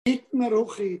Okay,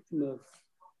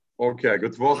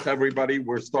 good work, everybody.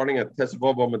 We're starting at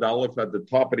Tesvav Amud Aleph at the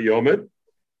top of the Yomid,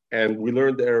 and we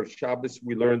learned Erev Shabbos.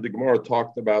 We learned the Gemara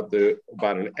talked about an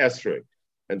esrog,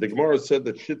 and the Gemara said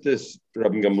that Shittis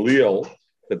Rabbi Gamliel,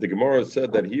 that the Gemara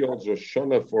said that he holds Rosh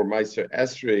Hashanah for Meiser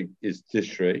Esrog is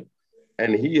Tishrei,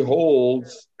 and he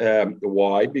holds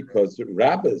why? Because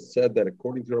Rabbah said that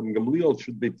according to Rabbi Gamliel it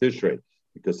should be Tishrei.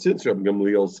 Because since Rabbi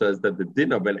Gamliel says that the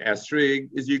din of an esrog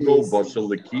is you go basal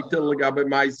lekita legabe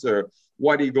meiser.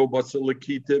 Why do you go basal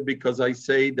lekita? Because I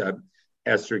say that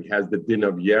esrog has the din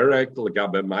of yerek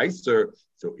legabe meiser.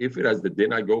 So if it has the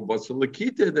din, I go basal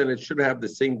lekita, then it should have the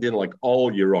same din like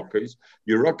all yerakos.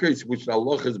 Yerakos, which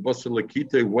Allah is basal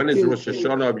lekita. When is Rosh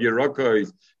Hashanah of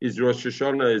yerakos? Is Rosh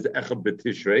Hashanah is echad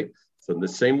b'tishrei. So in the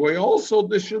same way, also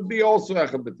this should be also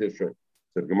echad b'tishrei.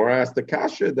 So the Gemara asked the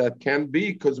kasha that can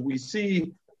be because we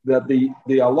see that the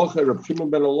halacha of Shimon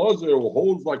ben Elazar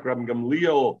holds like Rabbi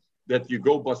Gamliel that you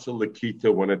go basal lekita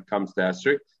when it comes to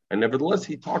esrog, and nevertheless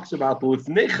he talks about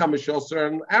lifnei chamish osar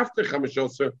and after chamish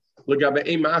osar legabe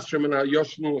ein masrim and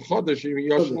yoshin l'chodesh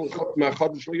yoshin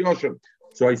l'chodesh l'yoshin.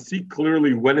 So I see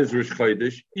clearly when is Rosh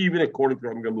Chodesh, even according to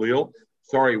Rabbi Gamliel.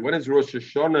 Sorry, when is Rosh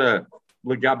Hashanah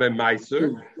legabe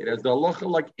meiser? It has the halacha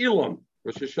like Ilan.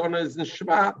 Rosh Hashanah is in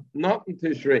Shvat, not in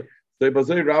Tishrei. So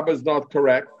Bazei Rabbah is not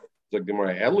correct. Zog the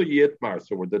Gemara Eli Yitmar.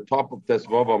 So we're at the top of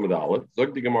Tesvav Amud Aleph.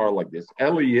 Zog the Gemara like this: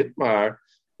 Eli Yitmar.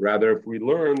 Rather, if we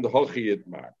learn the Hochi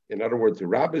Yitmar, in other words, the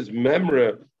Rabbah's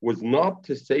memra was not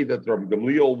to say that Rabbi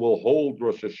Gamliel will hold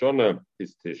Rosh Hashanah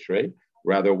is Tishrei.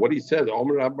 Rather, what he said,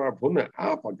 Omer Rabbi Puna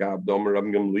Afagav Domer Rabbi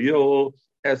Gamliel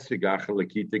Esrigach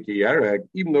Lekita Kiyarek.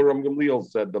 Even though Rabbi Gamliel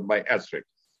said that by Esrig,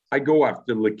 I go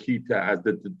after Lakita as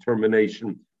the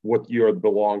determination what year it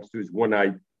belongs to is when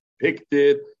I picked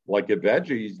it like a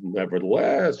veggie.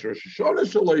 Nevertheless, Rosh Hashanah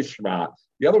Shalei Shvat.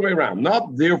 The other way around.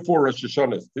 Not therefore Rosh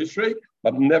Hashanah is Tishrei,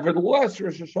 but nevertheless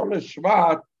Rosh Hashanah is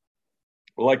Shvat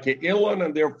like a Ilan,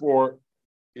 and therefore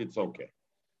it's okay.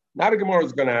 Now the Gemara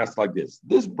is going to ask like this.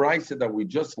 This brisa that we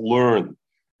just learned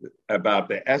about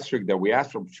the esrog that we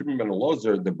asked from Shimon ben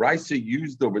Elazar, the brisa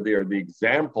used over there the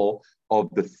example of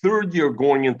the third year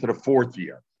going into the fourth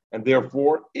year. And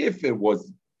therefore, if it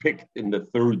was picked in the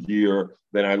third year,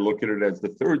 then I look at it as the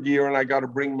third year and I got to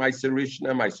bring my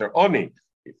Rishna, my Oni.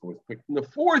 If it was picked in the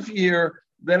fourth year,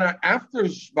 then after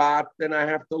Shvat, then I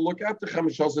have to look after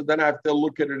Chamishosa, then I have to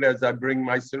look at it as I bring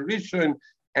my Rishon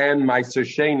and my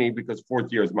Sheni, because fourth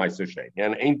year is my Sheni.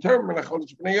 And in term,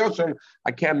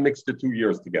 I can't mix the 2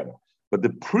 years together. But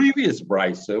the previous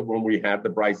brisa, when we had the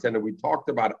brisa and we talked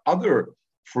about other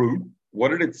fruit,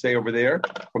 what did it say over there?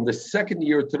 From the second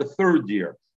year to the third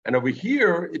year. And over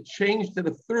here, it changed to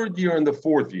the third year and the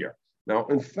fourth year. Now,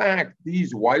 in fact,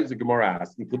 why is the Gemara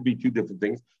asking? It could be two different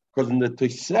things. Because in the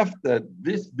Tosefta,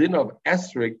 this din of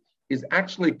esrog is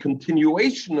actually a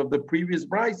continuation of the previous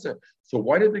brisa. So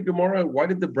why did the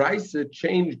brisa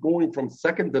change going from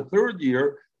second to third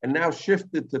year and now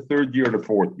shifted to third year to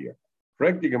fourth year?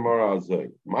 Correct the Gemara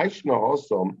Azay. Maishna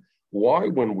Hosam. Why,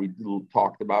 when we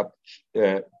talked about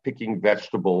picking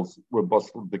vegetables, we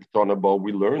learned the ketana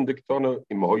we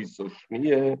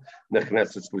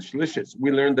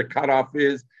learned the cutoff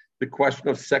is the question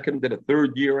of second to the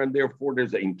third year, and therefore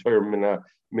there's an term and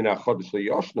why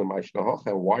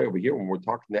over here when we're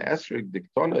talking to esrog the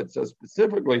ketana, it says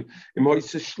specifically it was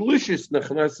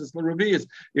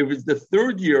the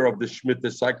third year of the Shemitah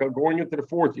cycle going into the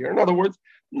fourth year. In other words,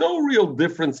 no real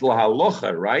difference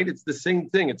lahalocha, right? It's the same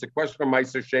thing. It's a question of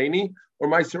Meiser Sheni or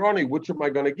Meiser Oni. Which am I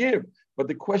going to give? But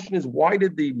the question is, why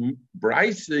did the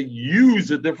brisa use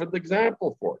a different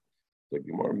example for it? The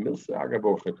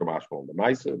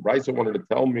brisa wanted to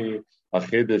tell me a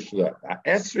chiddush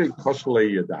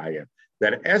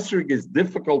that esrog is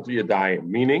difficult to yadayim,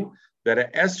 meaning that an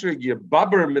esrog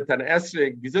baber mit an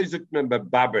esrog.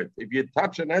 If you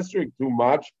touch an esrog too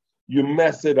much, you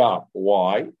mess it up.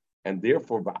 Why? And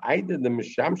therefore, because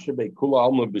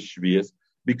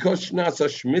Shnasa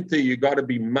Shmita, you got to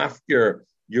be mafker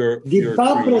your trees.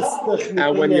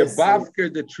 And when you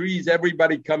mafker the trees,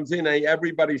 everybody comes in and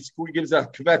everybody gives a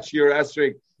kvetch your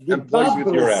esrog and plays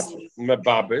with your esrog.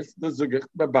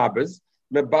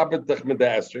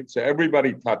 So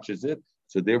everybody touches it.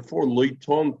 So therefore,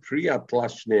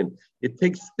 it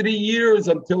takes 3 years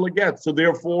until it gets. So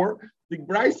therefore, the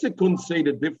Brisa couldn't say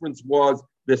the difference was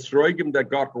the sroigim that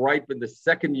got ripe in the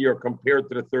second year compared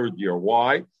to the third year.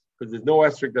 Why? Because there's no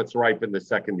esrog that's ripe in the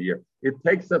second year. It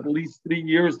takes at least 3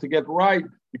 years to get ripe,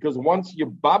 because once you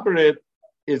babber it,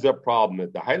 is a problem.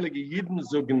 The Heilige Yidden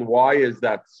Zugen, why is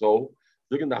that so?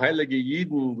 Zugen the Heilige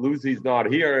Yidden, Lucy's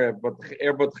not here, but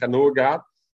Erbot Chanugat,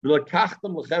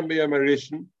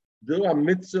 do a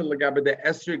mitzvah legabe the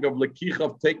esrig of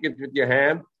lekichav, take it with your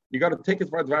hand. You got to take it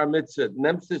for a dvar mitzvah.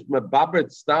 Nemsis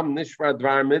mebabret stam nish for a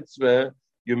dvar mitzvah,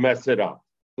 you mess it up.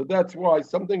 So that's why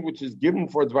something which is given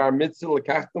for a dvar mitzvah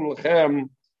lekachtem lechem,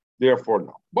 therefore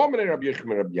no. Bomene Rabbi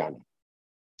Yochanan Rabbi Yana.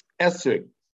 Esrig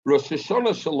Rosh Hashanah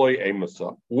shaloi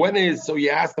emasa. When is, so you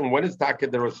asked him, when is Taka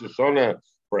the Rosh Hashanah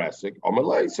for Esrig?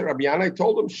 Amalei, so Rabbi Yana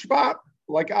told him Shvat,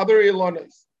 like other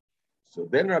Ilonis. So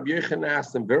then Rabbi Yochanan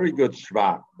asked him, very good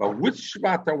Shvat. But which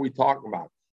Shvat are we talking about?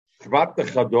 Shvat the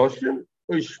Chadoshim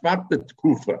or Shvat the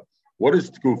Tkufa? What is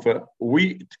Tkufa?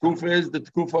 Tkufa is the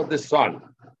Tkufa of the sun.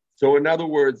 So in other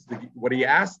words, what he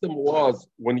asked him was,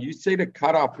 when you say the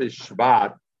cutoff is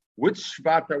Shvat, which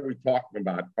Shvat are we talking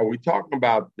about? Are we talking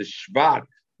about the Shvat,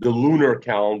 the lunar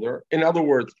calendar? In other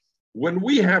words, when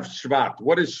we have Shvat,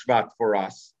 what is Shvat for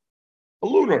us? A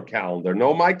lunar calendar.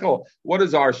 No, Michael, what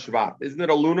is our Shvat? Isn't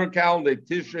it a lunar calendar?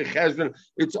 Tishrei, Cheshvan.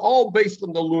 It's all based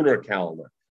on the lunar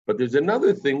calendar. But there's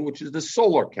another thing, which is the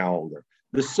solar calendar.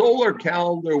 The solar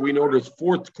calendar, we know there's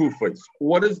 4 tkufas.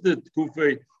 What is the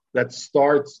tkufa that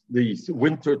starts the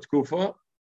winter tkufa?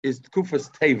 Is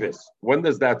tkufas tevis. When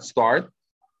does that start?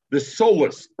 The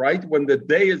solstice, right? When the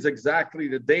day is exactly,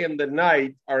 the day and the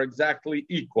night are exactly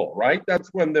equal, right? That's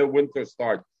when the winter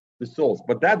starts, the solstice.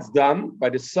 But that's done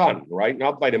by the sun, right?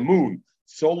 Not by the moon.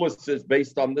 Solstice is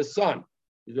based on the sun.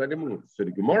 It's by the moon. So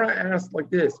the Gemara asked like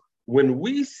this, when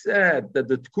we said that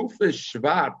the Tkufa is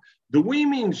Shvat, do we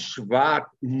mean Shvat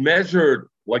measured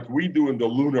like we do in the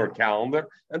lunar calendar?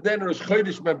 And then Rosh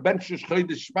Chodesh Mebenches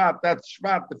Chodesh Shvat, that's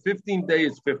Shvat, the 15th day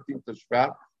is 15th of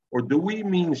Shvat. Or do we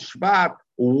mean Shvat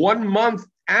 1 month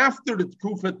after the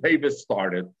Tkufa Tevis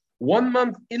started, 1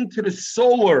 month into the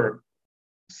solar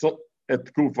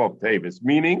Tkufa of Tevis,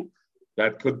 meaning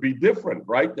that could be different,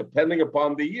 right? Depending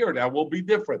upon the year, that will be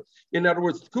different. In other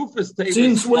words, Tkufa Tevis.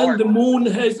 Since when the moon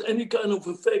has any kind of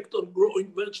effect on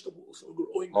growing vegetables or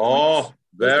growing trees.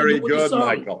 Very good,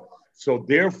 Michael. So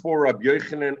therefore, Rabbi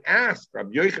Yochanan asked,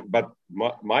 but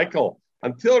Michael,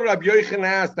 until Rabbi Yochanan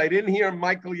asked, I didn't hear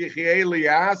Michael Yechieli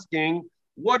asking,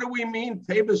 what do we mean,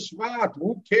 Tevis Shvat?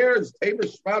 Who cares?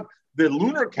 Tevis Shvat, the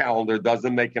lunar calendar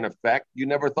doesn't make an effect. You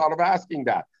never thought of asking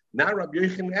that. Now Rabbi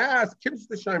Yochanan asked,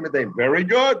 very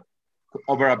good.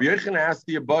 Over Rabbi Yochanan asked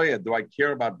the Abaya, do I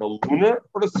care about the lunar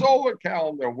or the solar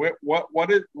calendar? When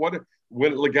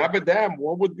Legabadam,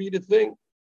 what would be the thing?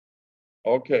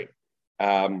 Okay.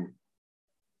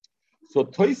 So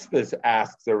Tosfos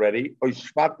asks already,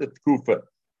 Oishvat the Tkufa.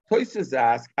 Tosfos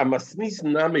asks, Amasnis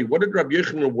Nami, what did Rabbi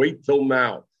Yochanan wait till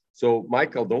now? So,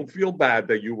 Michael, don't feel bad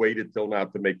that you waited till now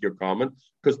to make your comment,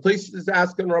 because Tosfos is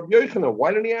asking Rabbi Yochanan.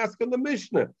 Why didn't he ask on the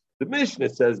Mishnah? The Mishnah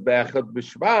says, Be'echad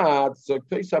b'shvat, so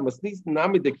Tosfos Amasnis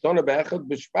Nami diktona Be'echad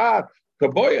b'shvat,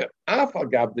 Kaboya,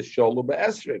 Afagav the Sholu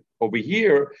be'esrik. Over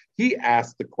here, he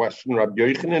asked the question, Rabbi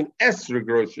Yochanan, Esrik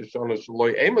Rosh Hashanah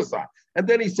Shaloi Emasah. And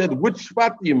then he said, which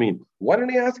Shvat do you mean? Why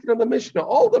didn't he ask it on the Mishnah?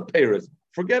 All the pairs.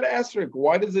 Forget Esrik.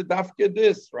 Why does it dafka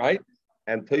this, right?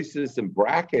 And Tosfos in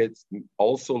brackets,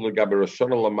 also the Gaber Rosh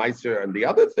Hashanah Lamaiser and the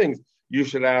other things, you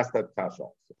should ask that kasha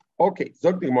also. Okay,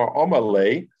 Zok Gemara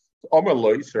Omalei,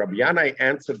 so Rabbi Yanai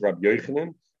answered Rabbi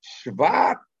Yochanan,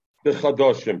 Shvat the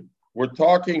Chadoshim. We're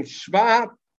talking Shvat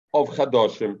of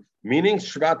Chadoshim, meaning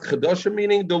Shvat Chadoshim,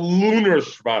 meaning the lunar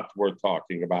Shvat we're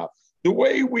talking about, the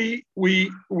way we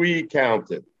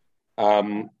count it.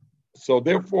 So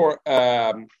therefore,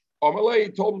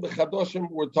 Amalei told him the Chadoshim,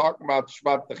 we're talking about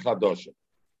Shvat the Chadoshim.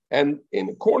 And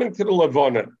according to the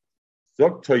Levanon,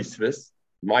 Zok Tosfos,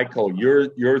 Michael,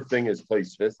 your thing is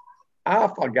Tosfos.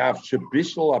 Afagav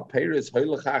Shabishal Aperis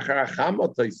Hoylach Achar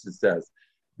Achama, Tosfos says.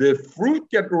 The fruit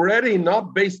get ready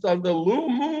not based on the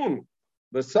moon,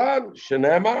 the sun.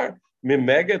 Shenemar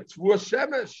mimega tvua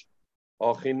shemesh.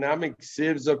 Ochinamik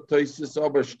siv zok Tosfos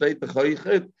aber shteit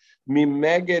choichet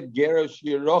mimega gerosh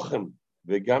yerochem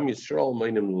v'gam Yisrael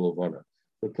meinim levana.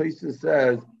 The Tosfos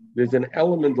says there's an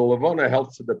element the levana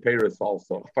helps to the Paris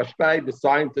also. Fashtai, the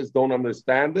scientists don't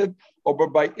understand it, but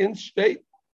by instate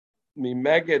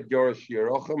mimega gerosh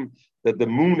yerochem that the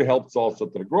moon helps also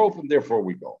to the growth, and therefore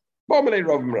we go. So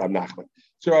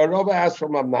Rav asked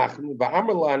from Rav Nachman,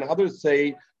 Va'amarla, and others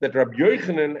say that Rabbi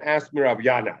Yochanan asked me Rav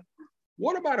Yana,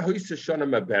 what about Hosh Hashanah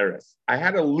Meberes? I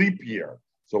had a leap year.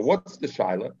 So what's the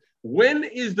shaila? When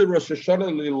is the Rosh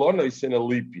Hashanah Lilonos in a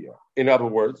leap year? In other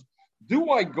words, do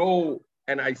I go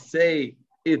and I say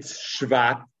it's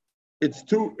Shvat, it's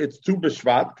Tu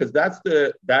B'Shvat, because that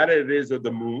it is of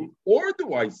the moon, or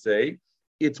do I say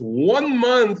it's 1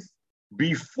 month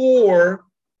before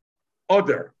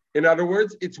Adar? In other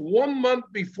words, it's 1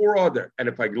 month before Adar. And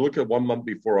if I look at 1 month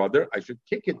before Adar, I should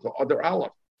kick it to Adar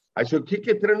Aleph. I should kick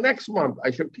it to the next month.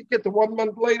 I should kick it to 1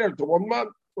 month later, to 1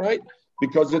 month, right?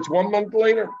 Because it's 1 month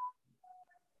later.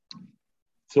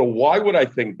 So why would I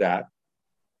think that?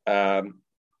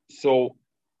 So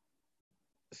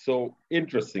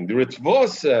interesting. The Ritva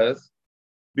says,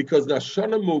 because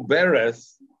Nashana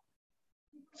Muberes,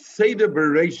 Seder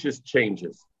Bereshis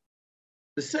changes.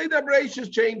 The Seder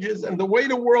Bereshis changes, and the way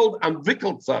the world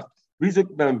anvikeltzach, wie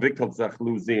sagt man anvikeltzach,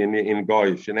 Lucy, in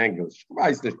Goyish, in English?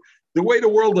 The way the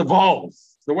world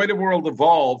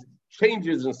evolves,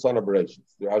 changes in Seder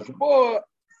Bereshis. The Rashba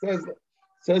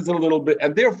says a little bit,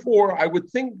 and therefore I would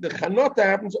think the Chanota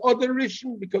happens other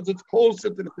Rishon because it's closer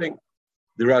to the thing.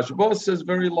 The Rashba says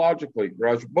very logically. The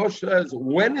Rashba says,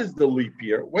 when is the leap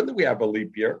year? When do we have a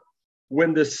leap year?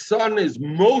 When the sun is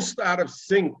most out of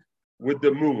sync with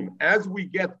the moon. As we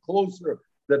get closer,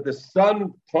 that the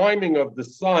sun, timing of the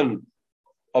sun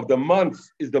of the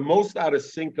months is the most out of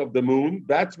sync of the moon.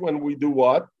 That's when we do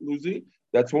what, Lucy?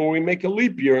 That's when we make a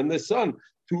leap year in the sun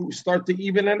to start to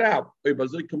even it out.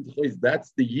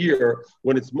 That's the year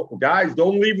when it's, guys,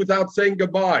 don't leave without saying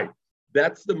goodbye.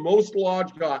 That's the most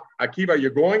logical. Akiva,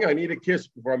 you're going? I need a kiss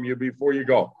from you before you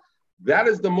go. That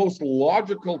is the most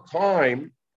logical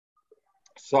time.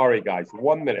 Sorry, guys,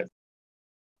 1 minute.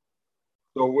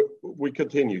 So we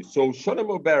continue. So Shana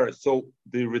Muberes. So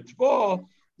the Ritva,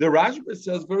 the Rashba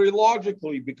says very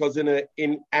logically, because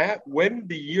when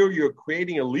the year you're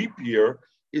creating a leap year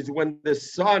is when the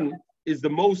sun is the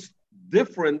most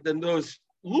different than those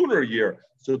lunar year.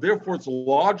 So therefore, it's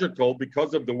logical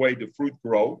because of the way the fruit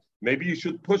grow. Maybe you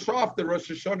should push off the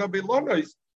Rosh Hashanah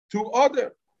Bilonis to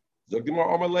other. Zogdimar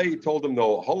Amalei told him,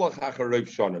 no,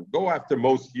 go after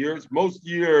most years. Most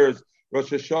years,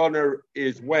 Rosh Hashanah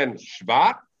is when?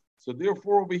 Shvat. So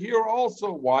therefore, over here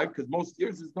also, why? Because most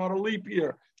years is not a leap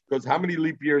year. Because how many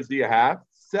leap years do you have?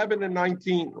 7 and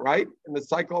 19, right? In the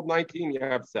cycle of 19, you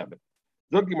have 7.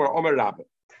 Zogdimar Omer Rabbe.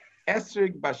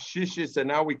 Esrig Bashishis, and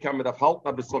now we come to the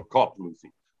Haltna B'Sokot,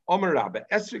 Lucy. Omer Rabbe,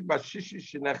 Esrig Bashishis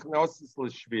Shenechnosis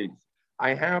L'Shviz.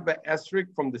 I have an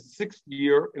Esrig from the 6th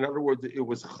year. In other words, it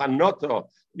was Chanota.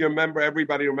 You remember,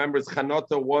 everybody remembers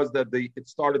Chanota was that it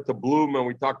started to bloom, and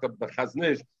we talked about the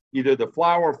Chaznish. Either the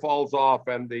flower falls off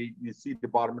and you see the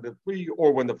bottom of the tree,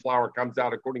 or when the flower comes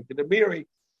out, according to the Miri.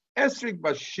 Esrig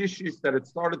Bashishis, that it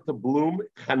started to bloom.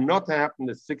 Chanota happened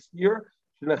the 6th year.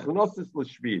 And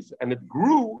it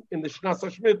grew in the Shnas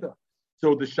HaShmita.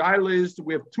 So the shaila is,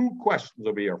 we have 2 questions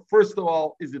over here. First of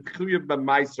all, is it chiyuv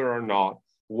b'maiser or not?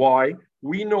 Why?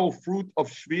 We know fruit of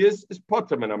shvius is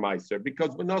potem in a maiser,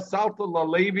 because when salta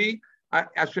lalevi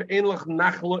asher ein lach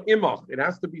nachla imach, it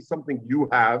has to be something you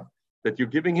have that you're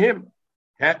giving him.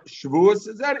 Shvuas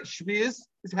is that shvius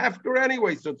is hefker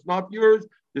anyway, so it's not yours.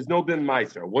 There's no din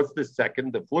maiser. What's the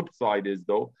second? The flip side is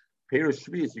though, Perish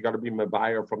Shvius, you got to be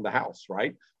mevayer from the house,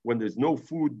 right? When there's no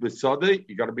food beside,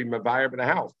 you got to be mevayer in the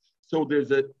house. So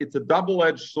it's a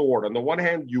double-edged sword. On the one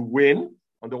hand, you win.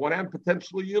 On the one hand,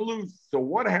 potentially you lose. So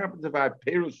what happens if I have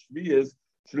Perish Shvius,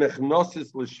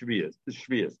 Shnechnosis l'Shvius, the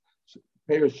Shvius?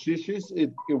 Perish Shishis,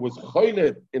 it was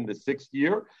choyned in the 6th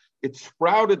year. It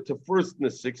sprouted to first in the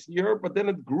 6th year, but then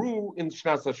it grew in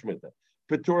Shnas HaShmita.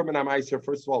 Peturim and Amaiser,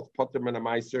 first of all, it's Potem and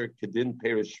Amaiser, Kedin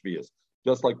Perish Shvius.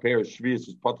 Just like Perish Shvius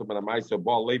is Potem and Amaiser,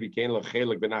 Baal Levi Kain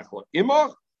Lechelik Benachla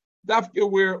Imach, Dafka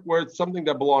where it's something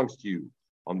that belongs to you.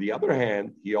 On the other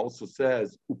hand, he also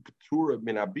says, Uptura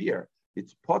min abir.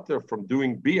 It's potter from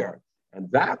doing beer.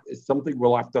 And that is something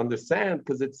we'll have to understand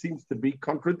because it seems to be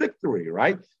contradictory,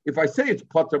 right? If I say it's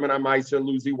potter min amaiser,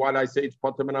 Lucy, why do I say it's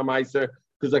potter min amaiser?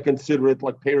 Because I consider it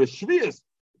like Perish Shvius.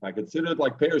 If I consider it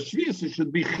like Perish Shvius, it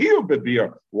should be chiyuv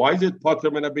beer. Why is it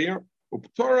potter min abir?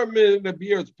 Uptura min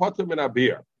abir, it's potter min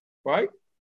abir, right?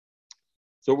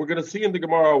 So we're going to see in the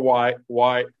Gemara why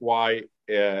we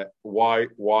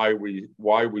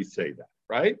say that,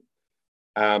 right?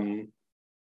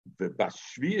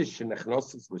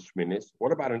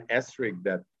 What about an esrig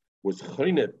that was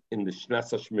choyned in the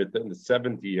Shnas HaShmita in the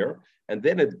 7th year, and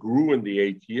then it grew in the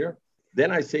 8th year?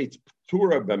 Then I say it's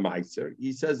ptura b'maiser.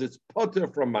 He says it's potter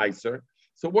from maiser.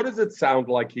 So what does it sound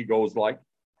like? He goes like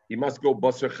he must go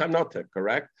basar chanota,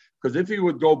 correct? Because if he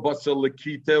would go basar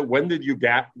lekita, when did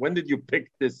you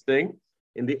pick this thing?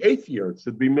 In the 8th year, it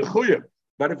should be mechuyev.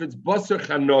 But if it's basar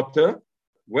chanota,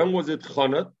 when was it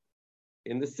chanot?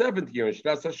 In the 7th year, in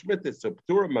Shnas HaShmita, so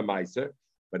ptura b'maiser.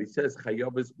 But he says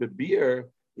chayav is bebeer.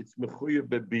 It's mechuyev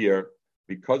bebeer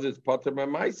because it's potter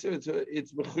b'maiser.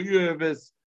 It's mechuyev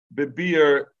is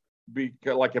bebeer,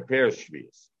 like a pair of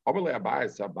shvius. Amalei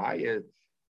Abaye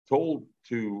told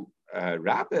to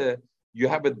Rabbi, you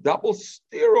have a double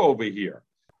steer over here.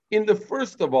 In the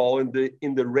first of all, in the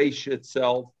Reish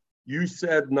itself, You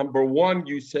said, number one,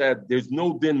 you said there's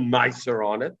no din meiser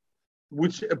on it,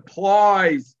 which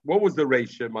applies, what was the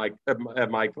ratio,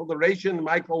 Michael? The ratio in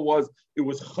Michael was, it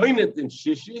was chaynet in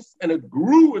shishis, and it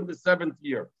grew in the 7th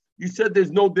year. You said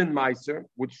there's no din meiser,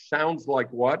 which sounds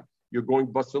like what? You're going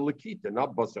basar lakita,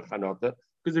 not basar chanata.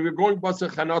 Because if you're going basar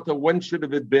chanata, when should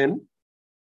have it been?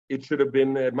 It should have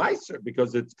been meiser,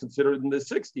 because it's considered in the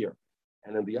 6th year.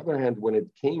 And on the other hand, when it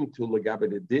came to legabe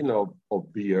the din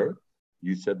of beer,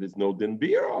 you said there's no din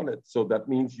beer on it. So that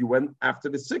means you went after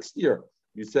the 6th year.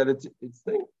 You said it's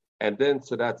thing. And then,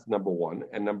 so that's number one.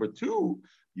 And number two,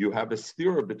 you have a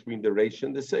steer between the Reisha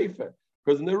and the Sefer.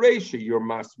 Because in the Reisha, your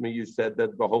masmi, you said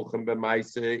that B'holchem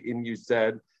b'maise, and you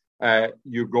said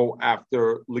you go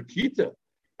after Lakita.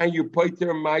 And you put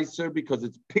their meiser because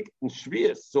it's picked in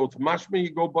Shvius. So it's mashma, you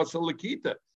go basar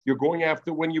Lakita. You're going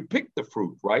after when you pick the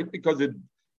fruit, right? Because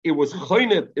it was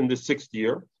chaynet in the 6th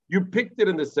year. You picked it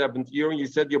in the 7th year, and you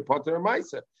said you're pater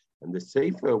meiser. And the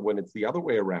sefer, when it's the other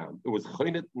way around, it was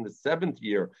chaynet in the 7th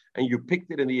year, and you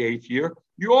picked it in the 8th year.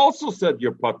 You also said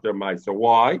you're pater meiser.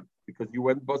 Why? Because you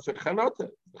went basar chanata,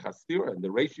 chastira. In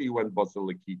the ratio, you went basar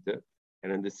lakita,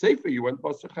 and in the sefer, you went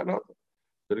basar chanata.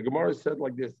 So the Gemara said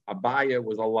like this: Abaya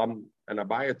was alam, and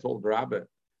Abaya told Rabbi,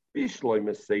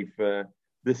 "Bishloim sefer."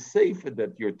 The sefer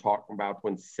that you're talking about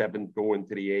when 7th go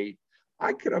into the 8th,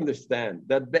 I can understand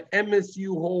that the emes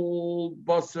you hold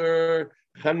basar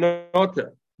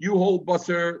chanata. You hold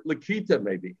basar lakita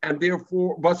maybe, and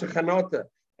therefore basar chanata,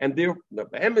 and therefore the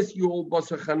emes you hold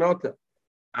basar chanata.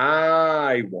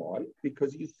 I want,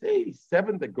 because you say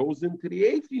 7 that goes into the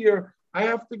 8th year, I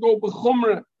have to go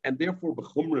b'chumra, and therefore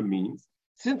b'chumra means,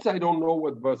 since I don't know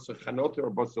what basar chanata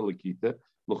or basar lakita,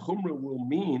 b'chumra will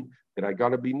mean that I got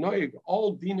to be noig,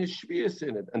 all din is shvius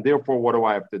in it, and therefore what do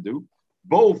I have to do?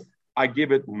 Both I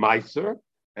give it meiser,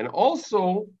 and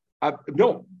also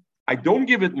no, I don't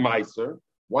give it meiser.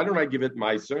 Why don't I give it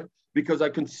meiser? Because I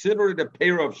consider it a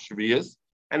pair of shvius,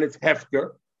 and it's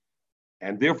hefker,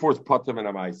 and therefore it's patam and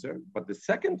a meiser. But the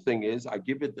second thing is I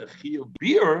give it the chi of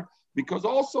beer, because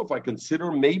also if I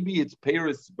consider maybe its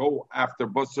pairs go after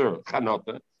basar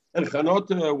chanata, and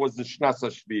chanata was the shnasa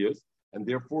shvius, and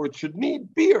therefore it should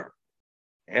need beer.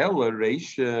 Ella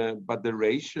reisha, but the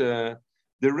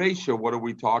reisha, what are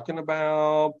we talking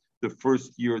about? The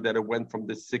 1st year that it went from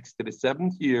the 6th to the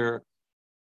 7th year.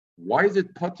 Why is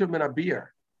it pater min abir?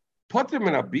 Pater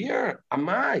min abir,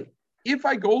 amai. If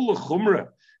I go lechumra,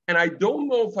 and I don't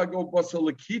know if I go basar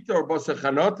lakita or basar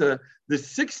chanata, the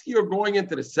 6th year going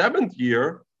into the 7th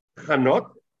year, chanot,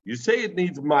 you say it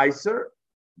needs meiser,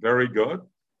 very good.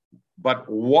 But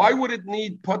why would it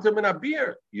need pater min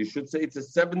abir? You should say it's a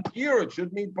 7th year. It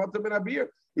should need pater min abir.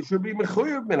 It should be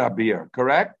mechuyuv min abir,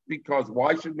 correct? Because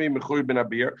why should it be mechuyuv min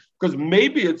abir? Because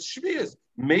maybe it's shvius.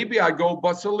 Maybe I go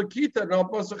basar lakita,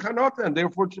 not basar chanata, and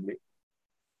therefore it should be.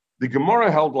 The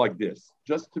Gemara held like this,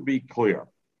 just to be clear.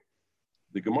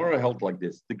 The Gemara held like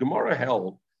this. The Gemara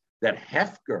held that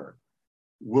hefker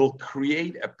will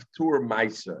create a p'tur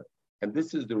meiser, and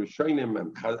this is the Rishonim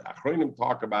and Achronim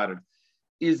talk about it.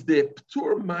 Is the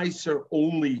p'tur meiser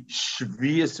only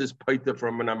shvius is pater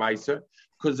from an meiser?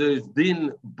 Because there's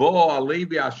din bo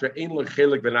alevi asher ein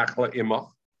lechelik v'nachla imach,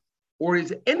 or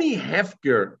is any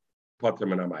hefker pater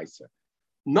from an meiser?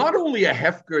 Not only a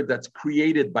hefker that's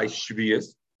created by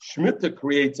shvius, Shmita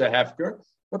creates a hefker,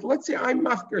 but let's say I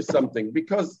mafker something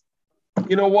because,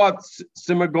 you know what,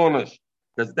 simagonish,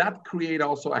 does that create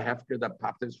also a hefker that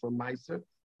paters from meiser,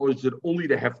 or is it only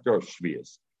the hefker of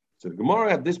shvius? So the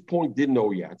Gemara at this point didn't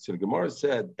know yet. So the Gemara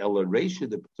said, "Ela reisha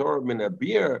the p'tor min a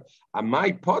beer,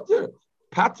 amai pater,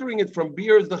 patering it from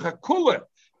beer is the chakula."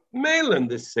 Mailing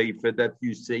the sefer that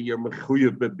you say you're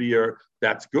mechuyev beer,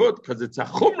 that's good because it's a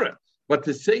chumrah. But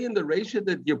to say in the reisha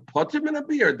that you're pater min a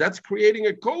beer, that's creating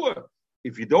a kula.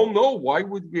 If you don't know, why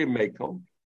would we make them?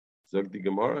 So the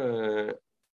Gemara,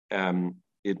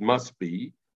 it must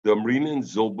be. It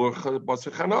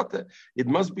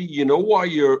must be, you know why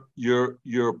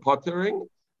you're puttering?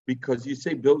 Because you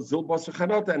say zil basar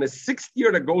chanata, and a 6th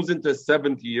year that goes into a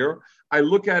 7th year, I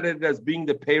look at it as being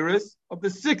the paris of the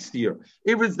 6th year.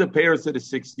 If it's the paris of the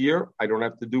 6th year, I don't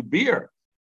have to do beer.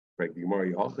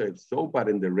 So, but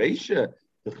in the Reisha,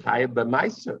 the chayav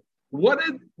b'meiser.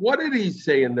 What did he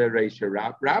say in the Reisha?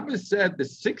 Rabbi said the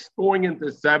 6th going into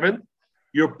 7th,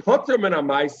 you're putter min a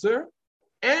meiser,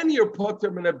 and you're pater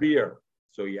min a beer.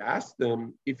 So you asked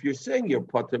them, if you're saying you're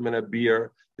pater min a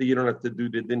beer, that you don't have to do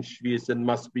the din shvius, and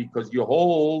must be because you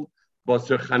hold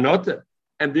basar chanata.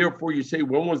 And therefore you say,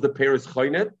 when was the paris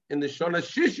chaynet? In the shana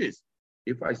shishis.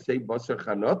 If I say basar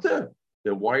chanata,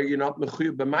 then why are you not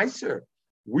mechuyev b'meiser?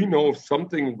 We know if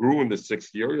something grew in the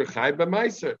 6th year, you're chai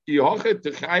b'maiser. Yochet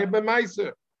to chai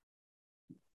b'maiser.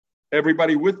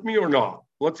 Everybody with me or not?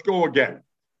 Let's go again.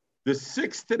 The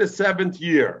 6th to the 7th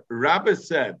year, Rabbi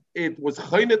said it was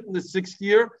chaynet in the 6th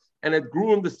year and it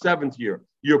grew in the 7th year.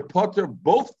 You're potter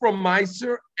both from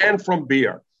maiser and from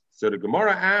beer. So the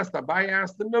Gemara asked, Abai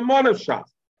asked the Memon Shas.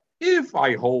 If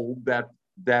I hold that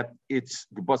it's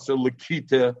Basar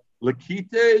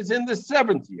Lakita is in the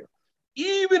 7th year.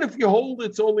 Even if you hold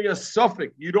it's only a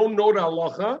suffix, you don't know the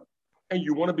halacha, and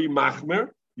you want to be machmer,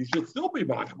 you should still be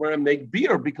machmer and make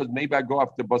beer, because maybe I go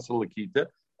after Basar Lakita,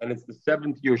 and it's the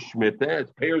 7th year Shemitah,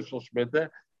 it's Perishal Shemitah,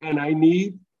 and I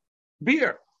need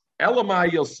beer.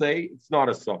 Elamai, you'll say, it's not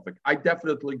a suffix. I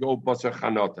definitely go Basar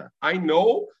Chanota. I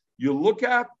know you look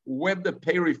at when the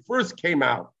Peri first came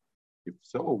out. If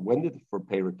so, when did the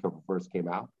Peri first came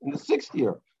out? In the 6th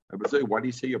year. I would say, why do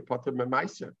you say you're Potter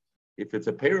Memaiser? If it's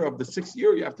a Peri of the 6th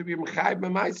year, you have to be Mechai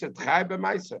Memaiser, Tchai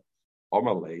Memaiser.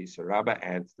 Omalei, so Rabbi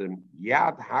answered him,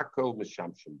 Yad Hakol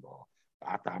Meshamshim Bo.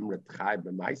 Tchai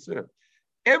Memaiser.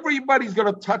 Everybody's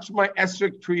going to touch my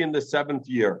esrog tree in the 7th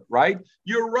year, right?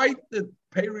 You're right that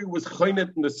Peri was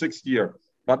chaynet in the 6th year,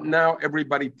 but now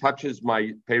everybody touches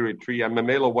my Peri tree. And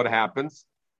Mamela, what happens?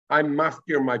 I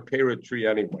mafkir my Peri tree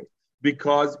anyway.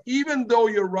 Because even though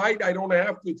you're right, I don't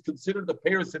have to, it's considered the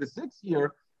Paris of the 6th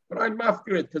year, but I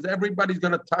mafkir it because everybody's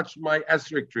going to touch my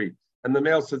esrog tree. And the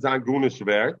male says, I'm gunish.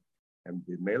 And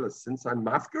the male, since I'm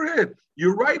mafkir it,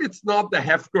 you're right, it's not the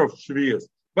hefker of Shvius.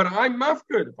 But I'm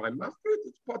mafkir. If I'm mafkir,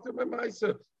 it's potter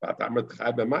b'maiser. But I'm a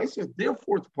tchai b'maiser.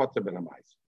 Therefore, it's potter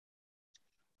b'maiser.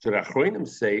 So the Achronim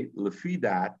say, lefi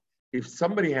that, if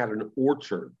somebody had an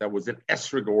orchard that was an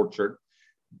esrog orchard,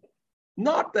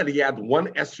 not that he had one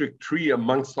esrog tree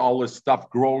amongst all his stuff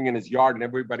growing in his yard and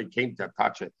everybody came to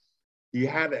touch it. He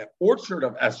had an orchard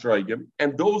of esrogim,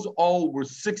 and those all were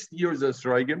 6 years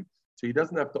esrogim. So he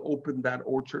doesn't have to open that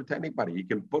orchard to anybody. He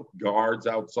can put guards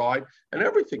outside and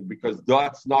everything, because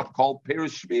that's not called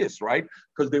Perish Shvius, right?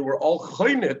 Because they were all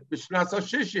chaynet b'shnas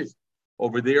hashishis.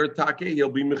 Over there, Take, he'll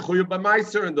be mechuyah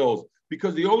b'maiser in those.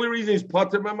 Because the only reason he's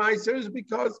potter b'maiser is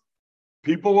because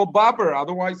people will babber.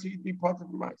 Otherwise, he'd be potter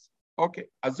b'maiser. Okay.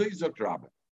 Azoi zok Rabbi.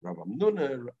 Rabbi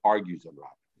Nuna argues on Rabbi.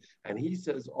 And he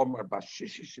says, Omar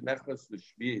bashishish nechlas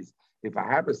l'shvius. If I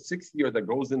have a 6th year that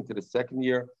goes into the 2nd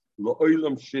year,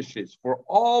 Lo'olam shishis. For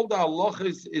all the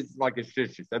halachas is like a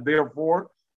shishis. And therefore,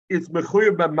 it's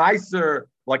mechuyah b'maiser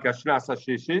like a shnas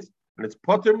hashishis. And it's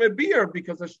potter mebir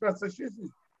because of shnas hashishis.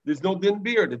 There's no din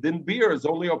beer. The din beer is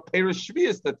only a perish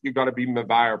shvius that you're going to be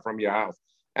mevayer from your house,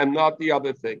 and not the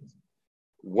other things.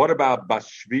 What about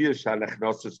bashvius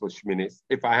hanechnosis l'shminis?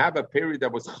 If I have a period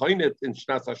that was chaynet in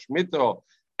shnas hashmito,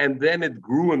 and then it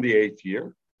grew in the 8th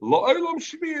year, Lo'olam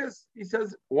shvius. He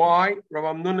says, why?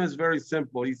 Rav Amnun is very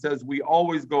simple. He says, we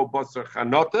always go basar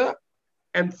chanota,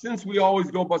 and since we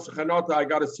always go basar chanota, I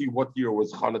got to see what year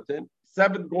was chanatin.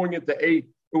 7th going into 8th,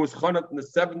 it was chanat in the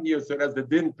 7th year, so it has the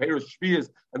din perish shvius,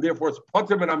 and therefore it's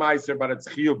potem and amaiser, but it's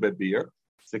chiyuv bebir.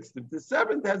 6th into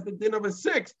 7th has the din of a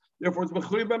 6th, therefore it's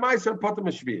mechuyuv b'maiser, potem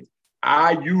and shvius.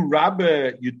 You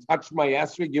Rabbi, you touch my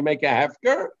esrog, you make a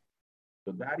hefker?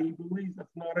 So that he believes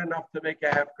that's not enough to make a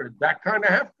hefker. That kind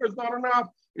of hefker is not enough.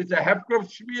 It's a hefker of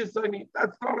shvius. I mean,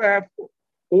 that's not a hefker.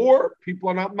 Or people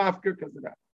are not mafker because of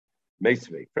that.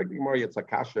 Meisvei, Frekli Mar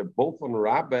Yitzakasha, both on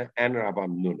Rabbi and Rav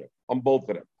Amnuna, on both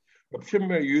of them. Reb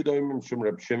Shimon Yehuda,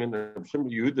 Reb Shimon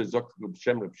Yehuda, Zok Reb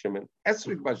Shimon,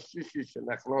 Esrig Bashishish and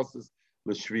Echnosis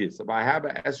l'Shvius. If I have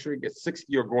an Esrig, a 6th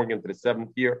year going into the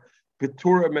 7th year,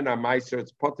 Peturim and Amaiser,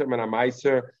 it's Potem and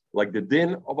Amaiser, like the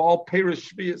din of all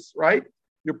Perish Shvius, right?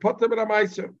 You're Potem and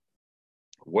Amaiser.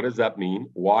 What does that mean?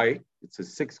 Why? It's a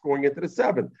 6th going into the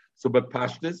 7th. So, but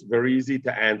Pashtis, very easy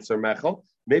to answer, Mechel.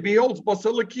 Maybe he holds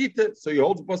Basar Lakita. So he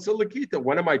holds Basar Lakita.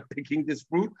 When am I picking this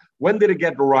fruit? When did it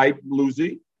get ripe,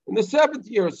 Lucy? In the 7th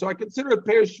year. So I consider it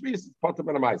Perish Shvius, it's Potem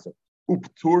and Amaiser.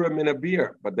 Upturim in a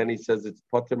beer. But then he says it's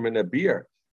Potem in a beer,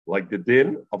 like the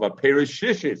din of a Perish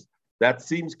Shishis. That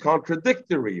seems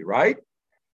contradictory, right?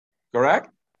 Correct?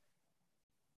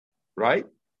 Right?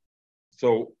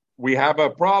 So we have a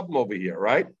problem over here,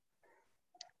 right?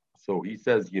 So he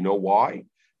says, you know why?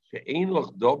 Because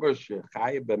to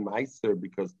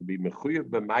be mechuyev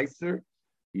b'maiser,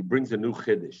 he brings a new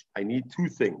chiddush. I need 2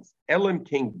 things. Elam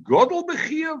king godel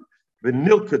b'chiyav,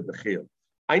 v'nilked b'chiyav.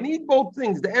 I need both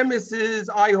things. The emes is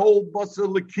I hold basar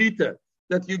lakita,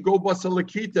 that you go basar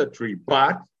lakita tree.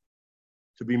 But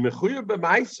to be mechuyev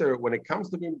b'maiser, when it comes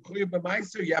to being mechuyev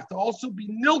b'maiser, you have to also be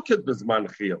nilked b'zman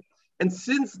chiyuv. And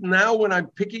since now when I'm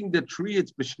picking the tree,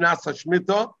 it's b'shnas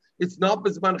hashmita, it's not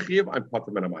b'zman chiyuv, I'm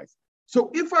potem and amaiser. So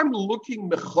if I'm looking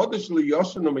mechodesh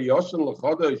liyoshen or meyoshen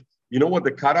lechodesh, you know what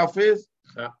the cutoff is?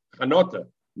 Chanota,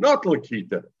 not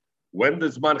lekita. When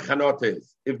does man chanota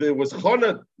is? If there was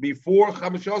chonot before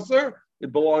Chamishosar,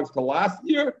 it belongs to last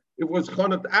year. If it was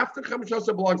chonot after Chamishosar,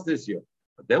 it belongs this year.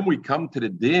 But then we come to the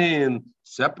din,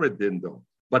 separate din though.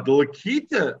 But the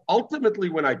lekita, ultimately,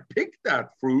 when I pick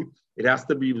that fruit, it has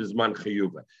to be Zman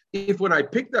Chiyuva. If when I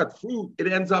pick that fruit, it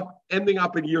ending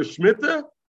up in year Shemitah,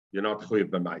 you're not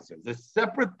Chiyuv b'Maiser. It's a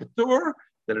separate Patur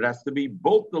that it has to be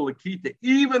both the lekita,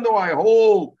 even though I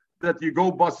hold that you go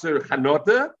Basar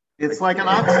Chanota. It's like an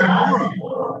oxymoron.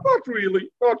 Not really.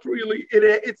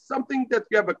 It's something that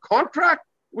you have a contract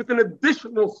with an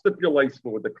additional stipulation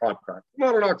with the contract.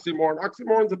 Not an oxymoron.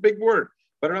 Oxymoron is a big word.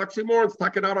 But an oxymoron is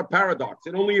taken out of paradox.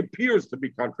 It only appears to be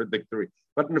contradictory.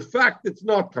 But in fact, it's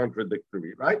not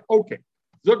contradictory, right? Okay.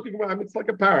 It's like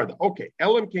a paradox. Okay.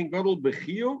 Elam ken gadol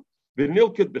b'chiyu,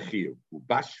 v'nilked b'chiyu.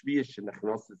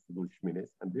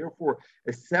 And therefore,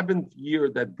 a 7th year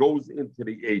that goes into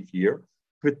the 8th year,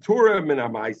 Petura min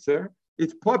ha-meiser,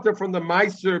 it's potter from the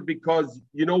meiser because,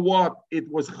 you know what? It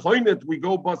was choinet, we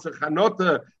go basa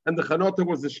chanota, and the chanota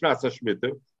was the shnas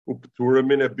ha-shmita. Petura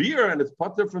min ha-beer, and it's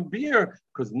potter from beer,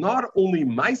 because not only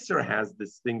meiser has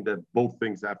this thing that both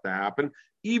things have to happen,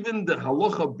 even the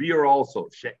halacha beer also.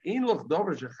 She'ein loch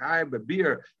davar shechai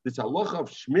beer. This halacha of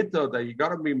shmita that you got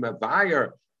to be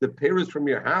mevayer the peiros from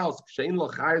your house. She'ein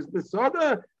loch chayes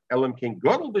besada. Elam ken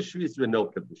gadol b'shvius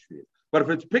v'nilked b'shvius. But if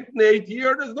it's picked in the 8th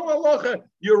year, there's no halacha.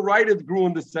 You're right, it grew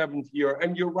in the 7th year.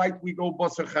 And you're right, we go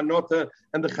basar chanota,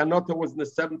 and the chanota was in the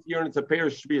 7th year, and it's a pair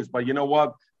of shvius. But you know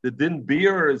what? The din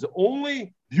beer is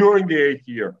only during the 8th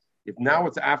year. If now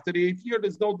it's after the 8th year,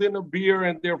 there's no din of beer,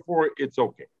 and therefore it's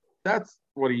okay. That's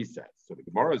what he says. So the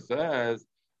Gemara says,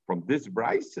 from this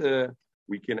brisa,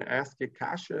 we can ask a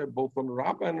kasha both on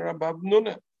Rabba and Rabba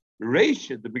Nuna.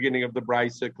 Reish at the beginning of the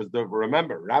brisa, because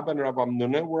remember, Rabba and Rabba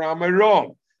Nuna were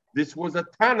Amarom. This was a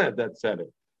Tana that said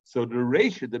it. So the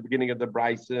Reish at the beginning of the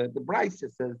brisa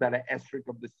says that an esrik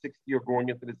of the 6th year going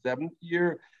into the 7th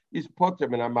year is potter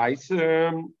and a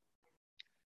ma'aser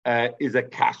is a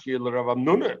kasha Rav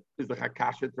Amnuna, is a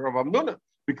kasha to Rav Amnuna,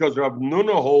 because Rav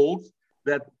Amnuna holds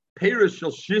that peiros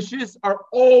shel shishis are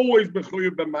always mechuyah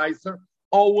b'maiser,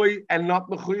 always, and not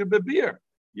mechuyah b'beer.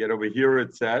 Yet over here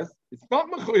it says it's not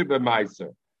mechuyah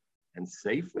b'maiser. And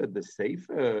the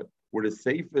Sefer, where the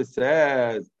Sefer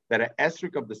says that an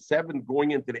esrik of the 7th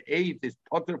going into the 8th is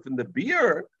potter from the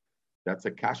beer, that's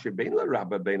a kasher bein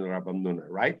l'Rabba Amnuna,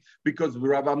 right? Because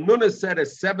Rabba Amnuna said a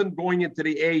 7th going into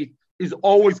the 8th is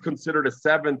always considered a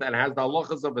 7th and has the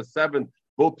halachas of a 7th,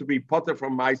 both to be potter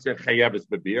from meiser and chayeves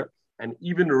bebeer. And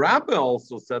even Rabba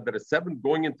also said that a 7th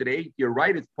going into the 8th, you're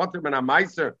right, it's potter min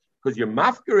ha-meiser, because you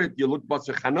mafker it, you look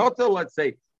basar chanota, let's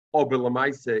say, or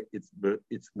b'lamaisa, it's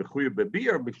mechuyah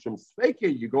bebeer, b'shum sveke,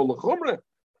 you go l'chumra.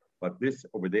 But this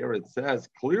over there, it says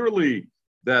clearly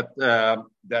that.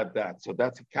 So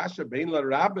that's a kasha bein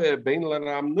l'Rabba, bein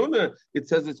l'Ramnuna. It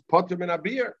says it's potter min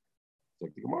ha-beer. So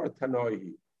the Gemara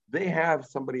Tanoi, they have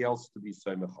somebody else to be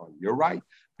soymechon. You're right.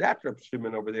 That Reb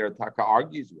Shimon over there, Taka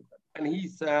argues with them, and he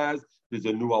says there's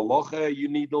a new halacha. You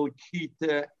need the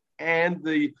lekita and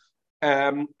the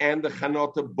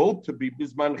chanota both to be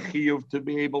bisman chiyuv, to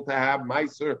be able to have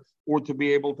meiser or to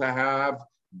be able to have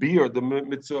beer, the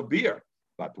mitzvah beer.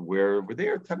 But we're over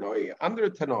there, Tanoi, under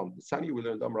Tanon, the Sani we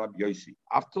learned Rabbi Yossi.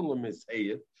 Avtolumis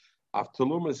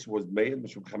was made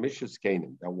Mishum Chamishas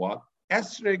Canaan. That what?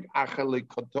 Esrig achali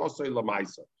kotosoi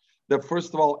lamaisa. That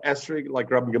first of all, Esrig, like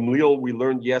Rabbi Gamliel, we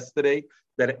learned yesterday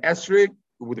that Esrig,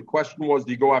 the question was,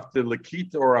 do you go after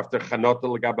Lekita or after Chanota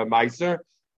Legaba Meiser?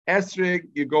 Esrig,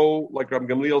 you go, like Rabbi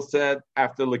Gamliel said,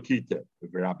 after Lekita.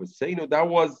 Rabbi Seinu, that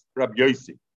was Rabbi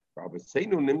Yossi. Rabbi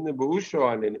Seinu nimne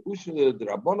beusha, and in Usha the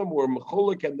Rabbanim were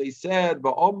mecholik, and they said,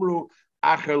 "Ba'omru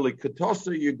acher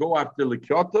lekatosa, you go after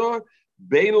lekata,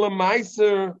 bein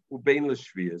lemeiser u bein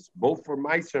leshvias, both for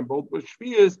meiser and both for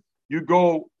shvias, you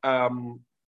go." Mara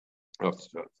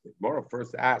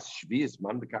first asked shvias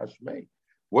mandaka shmei.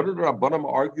 What did the Rabbanim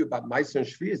argue about meiser and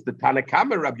shvias? The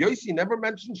Tanakama Rabbi Yossi never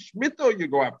mentioned shmito. You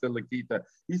go after lekita.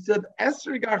 He said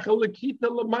esrig acher lekita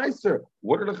lemeiser.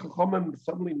 What are the Chachamim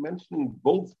suddenly mentioning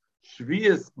both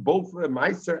shvias, both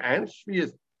meiser and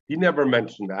shvias? He never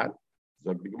mentioned that.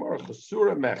 So the Gemara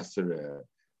chasura mechsera,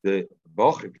 the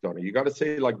bochikdona. You got to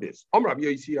say it like this. Rabbi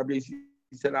Yossi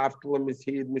said after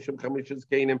lemishid mishum chamishas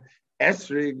kainim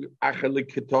esrig acher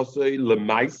lekitosei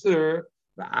lemeiser.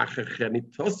 And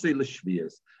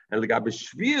legabe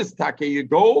shvias take you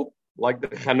go like the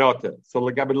chanota. So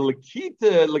legabe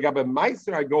lekita, legabe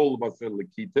meiser I go legabe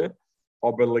lekita,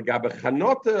 or legabe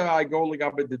chanota I go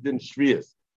legabe the din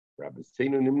shvias. Rabbi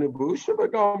Seinu Nimne Busha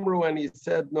Bagamru, and he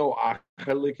said, no,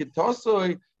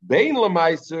 Achalikitosoi, Bain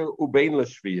Lamaiser, Ubain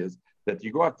Lashvias, that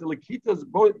you go after Likitas,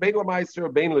 Bain Lamaiser, or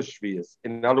Bain Lashvias.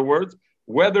 In other words,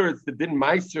 whether it's the Din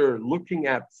Meiser looking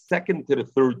at second to the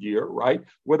third year, right?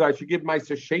 Whether I should give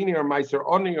Meiser Sheni or Meiser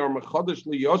Oni or Mechodesh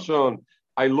Liyoshon,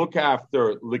 I look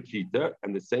after Likita,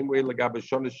 and the same way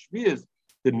Lagabashon Shvias,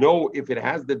 to know if it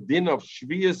has the din of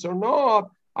Shvias or not,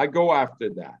 I go after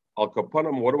that. Al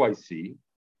Kapanam, what do I see?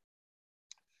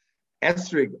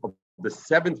 Esrig of the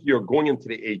 7th year going into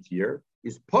the 8th year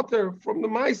is Potter from the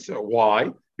Meiser.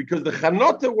 Why? Because the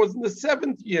Chanota was in the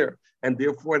 7th year, and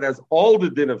therefore it has all the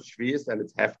din of Shvias, and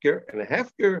it's Hefker, and a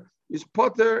Hefker is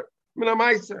Potter min a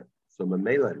Meiser. So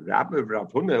Mamela, Rabbi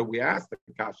Rav Huna, we asked the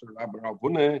Kasha Rabbi Rav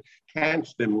Huna, can't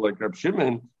them like Rab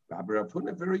Shimon. Rabbi Rav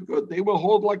Huna, very good. They will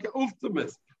hold like an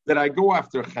optimist that I go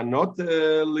after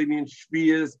Chanota, Linian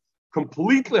Shvias,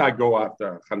 completely I go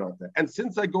after Chanota. And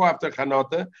since I go after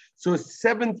Chanota, so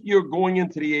 7th year going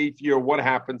into the 8th year, what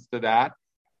happens to that?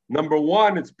 Number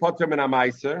one, it's Potter min a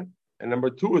Meiser, and number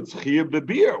two, it's Chiyuv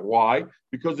B'Bir. Why?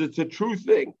 Because it's a true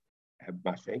thing.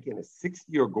 Mashenk in the 6th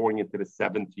year going into the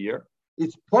 7th year,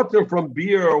 it's Potter from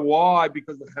beer. Why?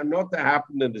 Because the Chanota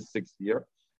happened in the 6th year.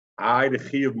 The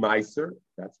Chiyuv Meiser.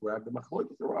 That's where I have the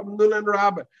Machlokes. Rav Nuna and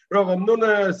Rabbi. Rav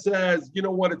Nuna says, you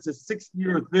know what? It's a 6th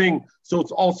year thing, so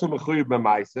it's also Chiyuv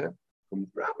Meiser.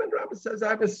 Rabbi says, I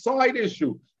have a side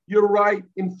issue. You're right.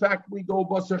 In fact, we go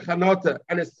Basar Chanota,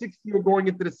 and a 6th year going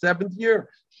into the 7th year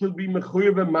should be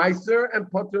Chiyuv Meiser and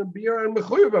Potter beer and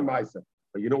Chiyuv Meiser.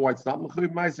 But you know why it's not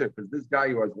Mechuyev Meiser? Because this guy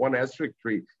who has one esrog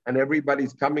tree and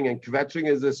everybody's coming and kvetching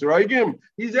his esrogim,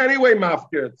 he's anyway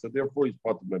mafkir. So therefore he's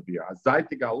potem abir.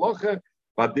 Azaytik aloche,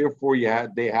 but therefore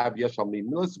they have yeshal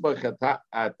milisbach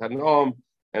tanom,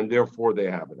 and therefore they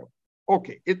have it.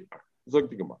 Okay, zog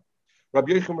the Gemara.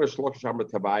 Rabbi Yechim Reshlokish Amar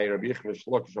Tabai, Rabbi Yechim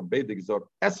Reshlokish Abedig zog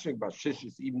esrog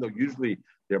bashishis. Even though usually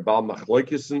they're bal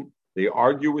machlokesen, they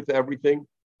argue with everything.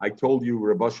 I told you,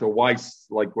 Rabbi Weiss,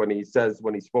 like when he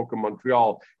spoke in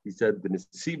Montreal, he said the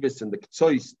Nesivus and the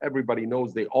Ktsois, everybody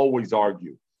knows they always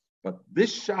argue. But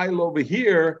this Shail over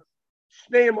here,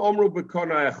 Shneim Omru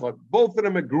B'Kona Echad, both of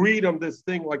them agreed on this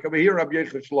thing, like over here, Rabbi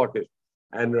Yechim Shlokish.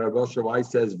 And Rabbi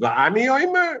Weiss says, Va'ani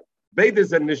Oimer,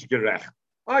 Beides and Nishgerech.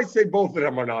 I say both of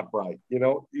them are not right. You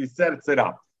know, he sets it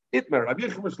up. Itmer, Rabbi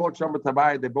Yechim Shlokish Amar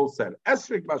Tabai, they both said,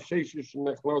 Esrik B'Sheshish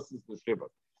Nechlosis L'Shiva.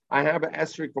 I have an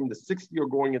esrog from the 6th year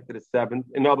going into the 7th.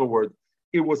 In other words,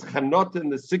 it was Chanot in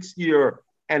the 6th year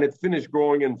and it finished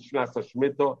growing in Shnas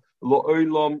HaShmita, Lo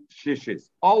Olam Shishis.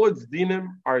 All its dinim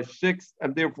are 6th,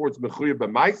 and therefore it's Mechuyev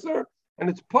B'Meiser, and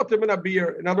it's Potem and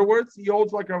Abir. In other words, he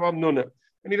holds like Rav Nuna,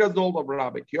 and he doesn't hold of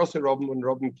Rabbi. Kiyosei Rabban, when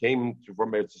Rabban came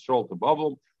from Eretz Yisrael to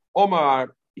Bavel,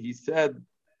 Omar, he said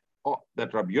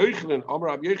that Rabbi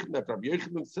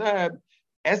Yochanan said,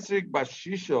 Esrog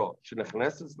Bashisho,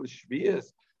 Shenechneses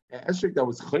L'Shvias, esrog that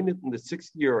was chaynet in the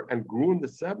 6th year and grew in the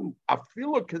 7th,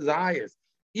 afilo kazayas.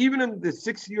 Even in the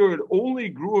 6th year, it only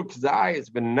grew a kazayas,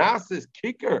 benasis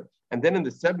kicker, and then in the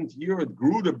 7th year, it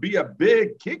grew to be a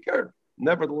big kicker.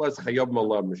 Nevertheless, chayav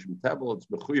malav mishum tevel, it's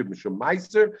mechuyev mishum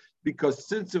meiser, because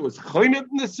since it was chaynet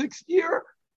in the 6th year,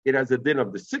 it has a din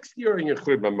of the 6th year and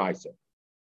yechuyev meiser.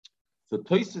 So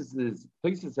Tosis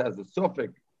has a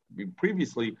suffix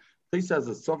previously. This has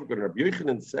a suffix, and Rabbi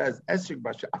Yochanan says, Esrog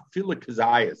Basha Afila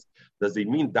Kazayas. Does it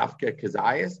mean Dafka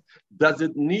Kazayas? Does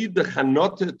it need the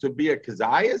Chanota to be a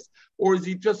Kazayas? Or is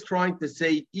he just trying to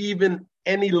say even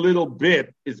any little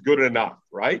bit is good enough,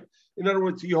 right? In other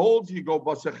words, he holds you go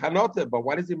Basha Chanota, but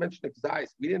why does he mention the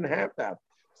Kazayas? We didn't have that.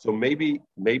 So maybe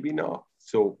not.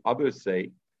 So others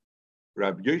say,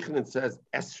 Rabbi Yochanan says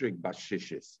Esrog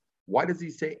Bashishis. Why does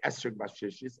he say Esrog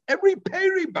Bashishis? Every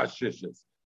Peri Bashishis.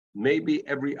 Maybe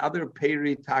every other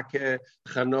peri take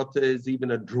chanota is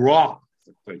even a drop.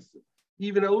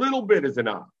 Even a little bit is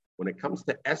enough. When it comes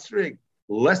to esrog,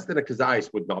 less than a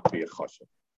kazayis would not be a choshev.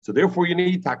 So therefore, you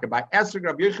need take by esrog.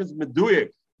 Rabbi Yechon's meduyik.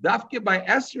 Dafke by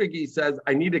esrog, he says,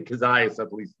 I need a kazayis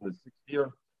at least in the 6th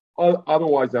year.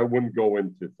 Otherwise, I wouldn't go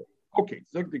into it. Okay,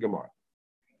 Zog the Gemara.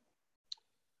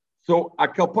 So a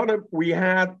kalpana we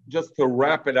had, just to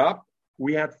wrap it up,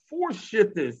 we had 4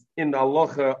 shittas in the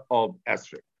halacha of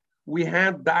esrog. We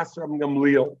had Das Ram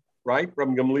Gamliel, right?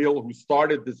 Ram Gamliel, who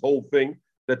started this whole thing,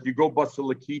 that you go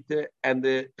Basalakita and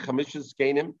the Chamishas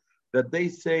Kenim, that they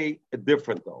say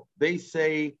different though. They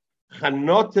say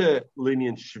Chanota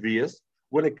Linian Shvias.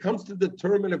 When it comes to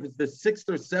determine if it's the 6th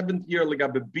or 7th year, like a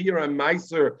Bebir and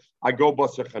Meiser, I go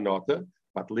Basar Chanota.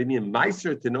 But Linian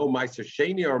Meiser, to know Meiser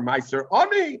Sheni or Meiser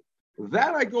Oni,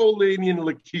 that I go Linian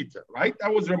Lakita, right?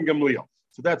 That was Ram Gamliel.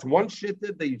 So that's one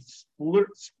shitta. They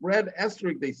spread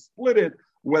esrog. They split it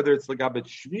whether it's Legabet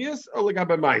Shvius or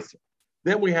Legabet Meiser.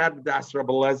 Then we had Das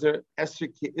Rabbi Lezer,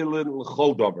 Esrik Ilin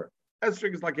L'Choldover.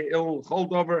 Esrik is like an Ilin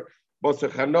L'Choldover, Basar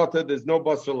Chanota, there's no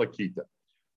Basar Lakita.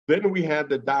 Then we had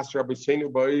the Das Rabbi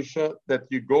Shenu Ba'isha, that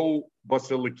you go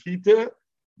Basar Lakita,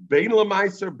 Bein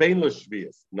LaMeiser, Bein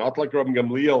LaShvius. Not like Rabbi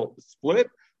Gamliel split,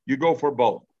 you go for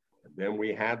both. And then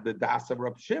we had the Das of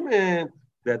Rabbi Shimon,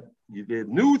 that the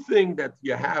new thing that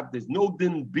you have, there's no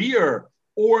din beer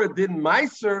or a din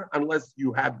meiser unless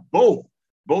you have both.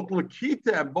 Both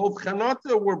Lakita and both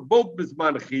Chanata were both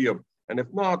Bisman Chiyuv. And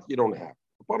if not, you don't have.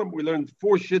 Upon them, we learned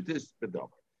 4 shittis bedavar.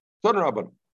 Ton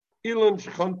Rabban. Ilan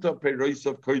Shchanta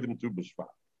Peirosav Koidim Tu B'Shvat.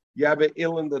 You have an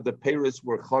Ilan that the Peiros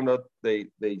were Chanat, they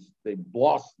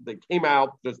blossomed, they came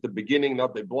out just the beginning,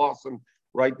 not they blossomed,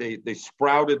 right? They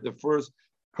sprouted the first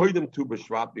Koidim Tu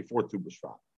B'Shvat before Tu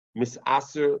B'Shvat.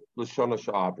 Misaser L'Shana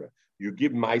Sha'avra. You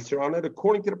give Meiser on it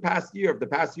according to the past year. If the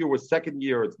past year was second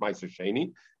year, it's Meiser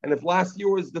Sheni. And if last year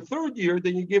was the third year,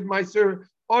 then you give Meiser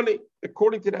on it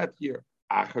according to that year.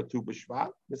 Acher Tu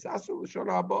B'Shvat, Misaser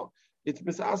L'Shana Abba. It's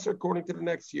Misaser according to the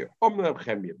next year. So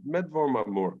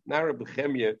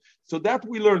that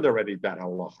we learned already, that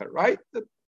halacha, right? The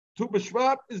Tu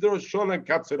B'Shvat is the Rosh Hashanah and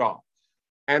cuts it off.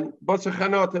 And Basar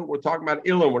Chanata, we're talking about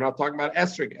Ilan, we're not talking about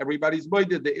Esrik. Everybody's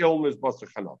minded, the Ilan is Basar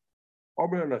Chanata.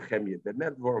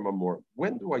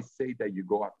 When do I say that you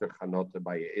go after Chanata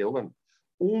by Ilan?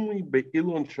 Only by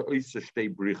Ilan Sha'isa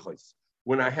Shtei Brichos.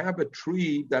 When I have a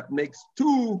tree that makes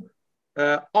two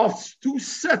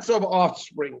sets of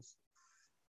offsprings,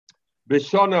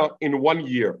 Bishana in 1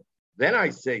 year. Then I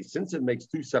say, since it makes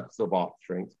 2 sets of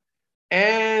offsprings,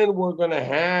 and we're going to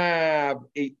have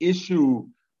an issue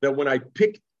that when I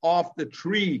pick off the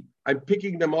tree, I'm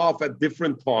picking them off at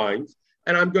different times,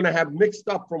 and I'm going to have mixed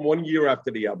up from 1 year after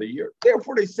the other year.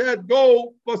 Therefore, they said,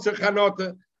 go Basar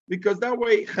Chanata, because that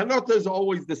way, Chanata is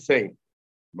always the same.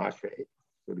 Masha,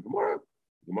 so the Gemara,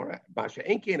 Masha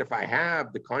Enkein, if I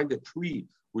have the kind of tree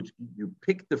which you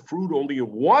pick the fruit only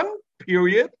in 1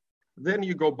 period, then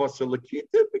you go Basar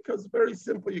Lakita, because very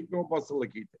simple, you go Basar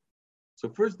Lakita. So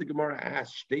first the Gemara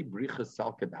asks, Shtei Brichas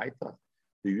Sal Kedaita.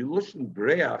 The Yelushin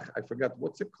Breach, I forgot,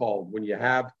 what's it called when you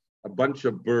have a bunch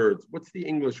of birds? What's the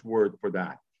English word for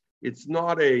that? It's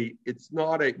not a,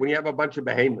 when you have a bunch of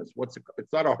behemoths,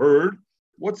 it's not a herd.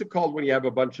 What's it called when you have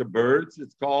a bunch of birds?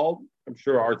 It's called, I'm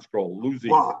sure Art Scroll,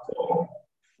 losing.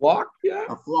 Flock, yeah?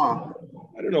 A flock.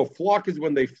 I don't know, flock is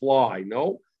when they fly,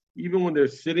 no? Even when they're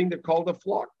sitting, they're called a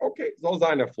flock. Okay, those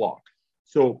are a flock.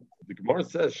 So the Gemara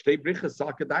says, Shtei Brichas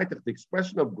Sal Kedaita. The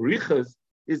expression of brichas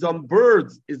is on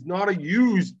birds, is not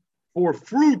used for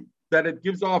fruit that it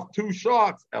gives off 2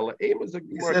 shots.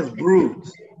 It says brood.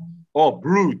 Oh,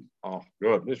 brood. Oh,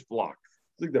 good. This flock.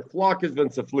 The flock is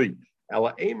Vincefli.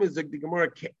 The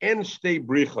Gemara Ke'en Shtei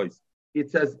Brichos.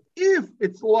 It's as if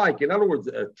it's like, in other words,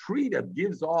 a tree that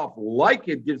gives off, like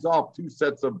it gives off 2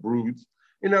 sets of broods.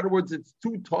 In other words, it's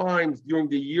 2 times during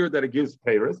the year that it gives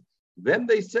Paris. Then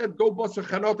they said, go Basar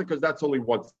Chanata, because that's only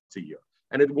once a year.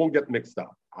 And it won't get mixed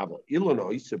up. The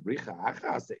Ilan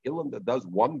that does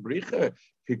 1 bricha,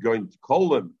 going to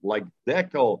colon, like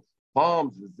dekel,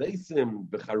 palms, zeisim,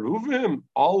 becharuvim,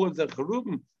 olives and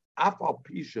cheruvim, afal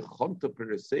pi shechonta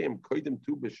pereseim, koidim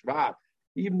tu b'shvat,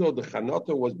 even though the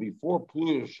Chanata was before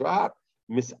Plu Shvat,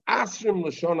 misasrim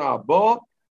l'shona abba,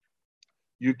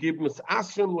 you give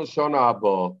misasrim l'shona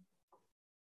abba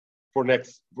for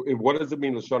next. What does it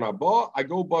mean l'shona abba? I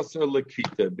go Basar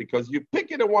Lakita, because you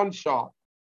pick it in 1 shot.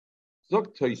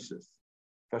 Zok Toises,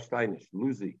 Versteinisch,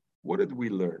 Luzi. What did we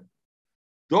learn?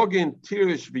 Dogin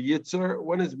Tirish v'Yitzer.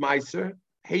 When is Meiser?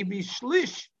 Hevi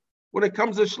Shlish. When it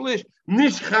comes to Shlish,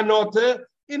 Nish Chanota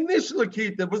in Nish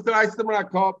Lakita. Was the Eistem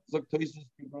Rakop? Zok Toises,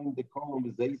 the column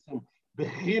is Zaysim.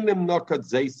 Bechinim Nokat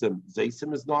Zaysim.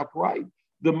 Zaysim is not right.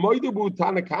 The Moidabu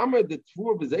Tanakama, the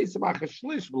Tvur of Zaysim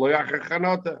Achashlish, V'loyach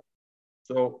Chanota.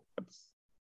 So,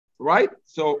 right?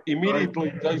 So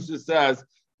immediately Toises says,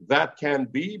 that can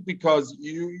be, because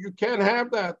you can't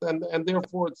have that, and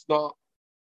therefore it's not.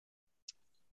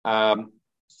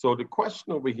 So the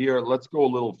question over here, let's go a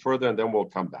little further and then we'll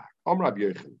come back. Rabbi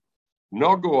Yechon,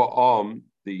 Nago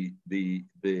the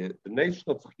nation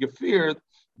of Gefir,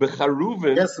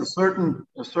 Becharuvin. Yes, a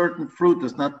certain fruit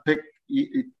is not picked.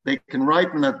 They can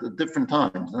ripen at different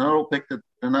times. They're all picked.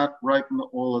 They're not ripened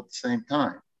all at the same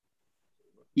time.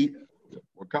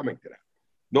 We're coming to that.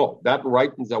 No, that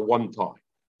ripens at 1 time.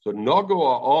 So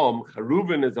Nago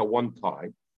Charuvin is at 1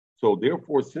 time. So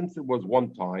therefore, since it was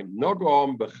 1 time,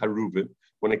 Nago Becharuvin,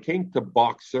 when it came to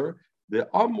Boxer, the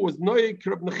was Noyek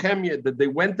Reb Nechemia, that they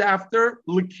went after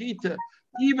Lakita.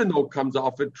 even though it comes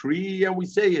off a tree, and we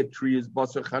say a tree is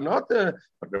basar chanata.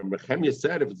 But Nechemia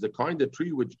said, if it's the kind of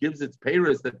tree which gives its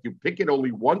peiros that you pick it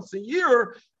only once a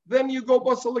year, then you go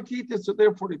basar lakita. So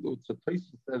therefore they do it. So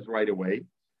Tosfos says right away,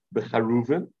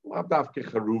 becharuvin, ladavke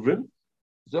charuvin,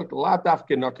 zok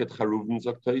ladavke naket charuvin,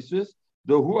 zok Tosfos.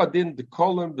 The huadin the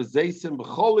kolim bezeisim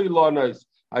becholi lanos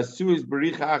asu is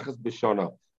bericha achas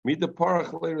b'shana. Mid the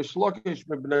parach leirish lokish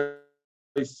mebnei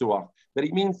suach. That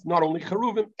he means not only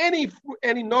charuvim, any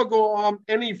nago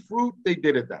any fruit they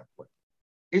did it that way.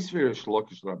 Isvir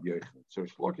shlokish Rabbi Yochanan. So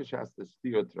shlokish has to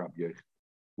steer to Rabbi Yochanan.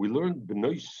 We learned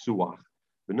b'nei suach.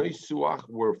 B'nei suach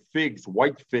were figs,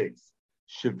 white figs.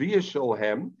 Shavia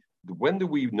shalhem. When do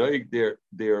we know their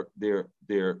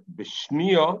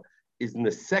bishnia is in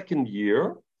the second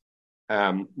year?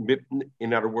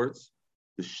 In other words,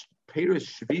 the Peiros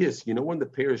Shvius, you know when the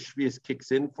Peiros Shvius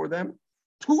kicks in for them?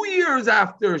 2 years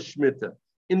after Shemitah,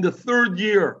 in the third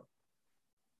year.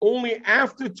 Only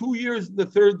after 2 years in the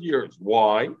third year.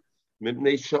 Why?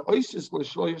 Because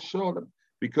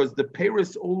the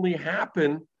Peiros only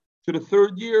happened to the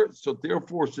third year. So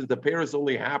therefore, since the Peiros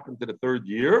only happened to the third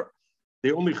year,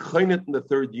 they only chayin it in the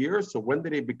third year. So when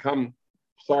did they become,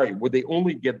 would they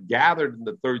only get gathered in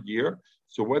the third year?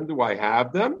 So when do I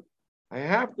have them? I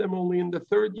have them only in the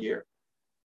third year.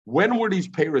 When were these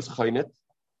Peiros chayin it?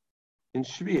 In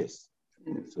Shvius.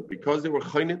 So because they were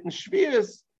chayin it in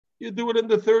Shvius, you do it in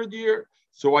the third year.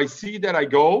 So I see that I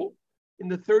go in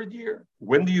the third year.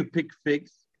 When do you pick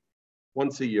figs?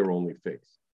 Once a year only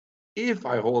figs. If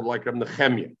I hold like a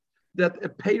Nechemia, that a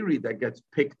peri that gets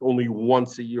picked only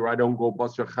once a year, I don't go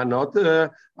basar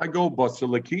chanata, I go basar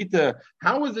lakita.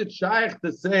 How is it shaykh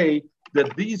to say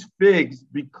that these figs,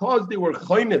 because they were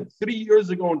chayin 3 years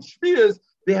ago in Shvius,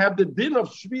 they have the din of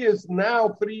Shvius now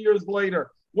 3 years later?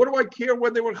 What do I care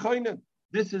when they were chayin?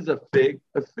 This is a fig.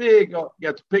 A fig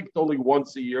gets picked only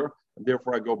once a year, and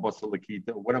therefore I go basar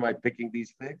lakita. When am I picking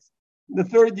these figs? In the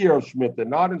third year of Shemitah,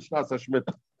 not in Shnas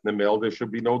HaShemitah. In the male, there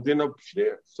should be no din of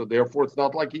shir. So therefore, it's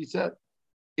not like he said.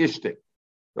 Ishtik.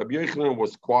 Rabbi Yochanan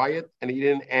was quiet, and he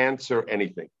didn't answer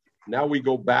anything. Now we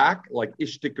go back, like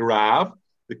Ishtik Rav.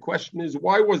 The question is,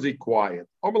 why was he quiet?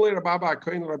 Why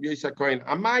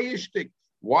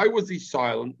was he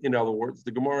silent? In other words,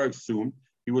 the Gemara assumed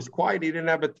he was quiet. He didn't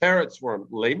have a teretz for him.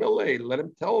 Let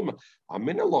him tell him. I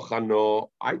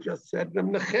just said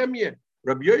them Nechemia.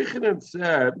 Rabbi Yochanan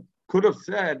could have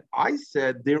said, I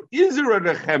said there is a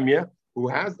Nechemia who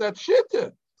has that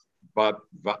shitta. But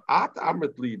Va'at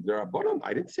Ametli, the Rabbanim,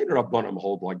 I didn't say the Rabbanim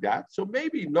hold like that. So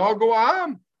maybe Nago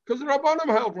Am, because the Rabbanim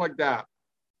held like that.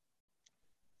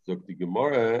 So the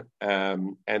Gemara,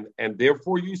 and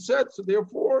therefore you said, so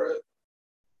therefore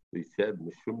they said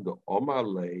Mishum the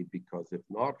Omale, because if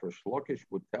not, Rish Lakish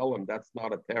would tell him that's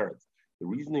not a teretz. The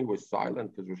reason he was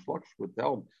silent because Rish Lakish would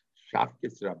tell him,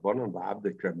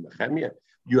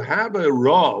 you have a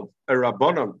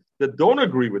Rabbanim that don't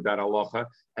agree with that halacha,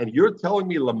 and you're telling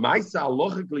me lamaisa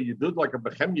halachically you did like a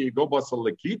bechemia, you go basal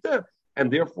lakita, and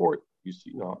therefore you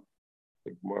see not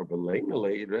like more of a lay.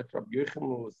 Rabbi Yochanan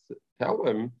will tell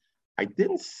him, I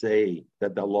didn't say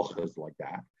that the halacha is like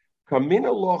that. Kamin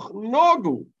halach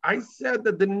nagu. I said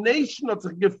that the nation of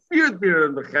the gefeiert beer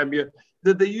in bechemia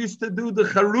that they used to do the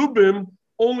charubim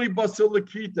only basal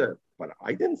lakita. But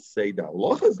I didn't say the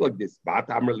halacha is like this. Bat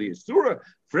Amrli Isura,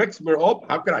 Frex mir up.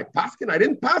 How could I paskin? I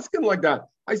didn't paskin like that.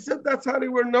 I said that's how they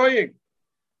were knowing.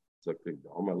 It's like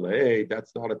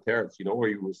that's not a teretz. You know where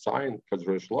he was signed? Because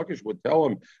Rish Lakish would tell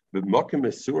him,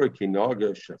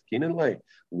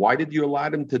 why did you allow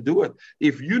him to do it?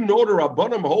 If you know the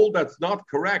Rabbanim hold that's not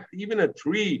correct, even a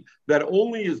tree that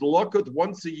only is lokut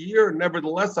once a year,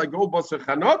 nevertheless I go basar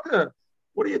chanata.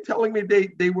 What are you telling me?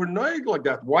 They were noig like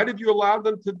that. Why did you allow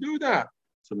them to do that?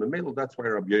 So Memelo, that's why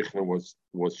Rabbi Yochanan was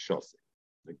shosik.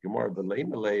 The Gemara Rabbi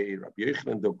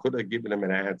Yochanan could have given him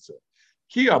an answer.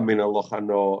 You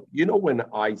know when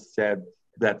I said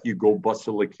that you go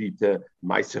basar lakita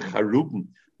meiser charubim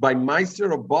by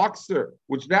meiser a boxer,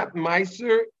 which that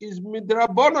meiser is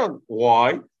midrabanan.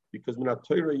 Why? Because in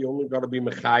Torah you only got to be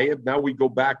mechayev. Now we go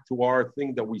back to our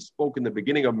thing that we spoke in the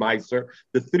beginning of meiser,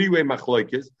 the three-way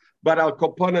machlokes. But al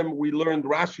kopanim, we learned,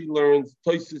 Rashi learns,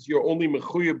 Tosfos, you're only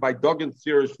mechuyev by dog and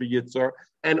sirish for yitzar,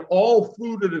 and all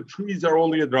fruit of the trees are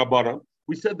only a drabanan.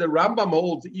 We said the Rambam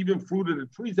holds even fruit of the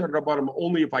trees are drabanan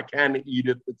only if I can eat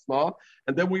it, it's not.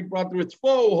 And then we brought the Ritzvah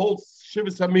holds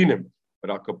shivas haminim. But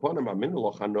al kopanim, amin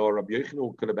lochano, Rabbi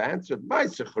Yochanan could have answered,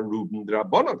 ma'aseh charubim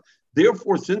drabanan.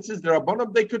 Therefore, since it's the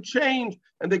Rabbanim, they could change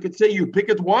and they could say, you pick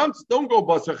it once, don't go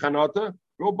basar chanata,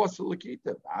 go basar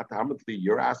lakita.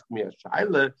 You're asking me a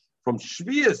shaila. From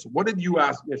Shvius, what did you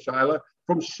ask me, Shaila?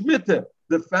 From Shemitah,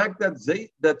 the fact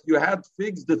that you had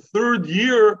figs the third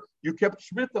year, you kept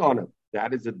Shemitah on it.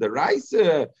 That is a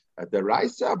deraisa. A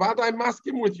deraisa, but I'm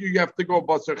asking with you, you have to go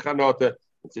Basar Chanota.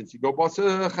 And since you go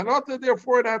Basar Chanota,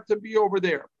 therefore it had to be over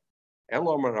there.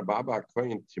 Elomar Rababa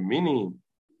Koyin Timini.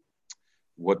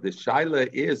 What the Shaila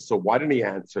is, so why didn't he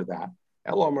answer that?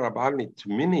 Elomar Rababa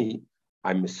Timini.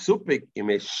 I'm supik im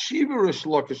eshiva Rish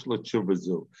Lakish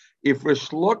l'tshuvazu. If Rish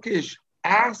Lakish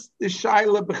asked the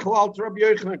Shaila b'chalal to Rabbi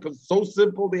Yochanan, because it's so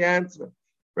simple the answer.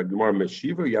 Rabbi Gemara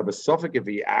Meshiva, you have a suffix if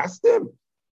he asked him.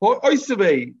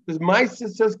 Oisavei, the Maisa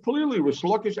says clearly Rish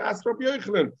Lakish asked Rabbi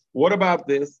Yochanan. What about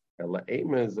this? Ela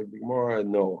Ema is like the Gemara.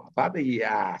 No, about that he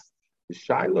asked. The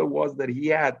Shaila was that he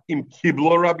had im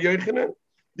kiblo Rabbi Yochanan.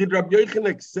 Did Rabbi Yochanan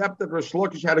accept that Rish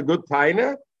Lakish had a good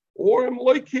taina, or im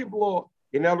loy kiblo?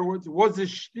 In other words, was a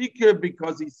shtika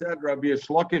because he said Rabbi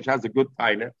Lakish has a good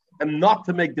taina, and not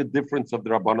to make the difference of the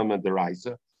Rabbanim and the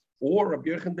Raisa, or Rabbi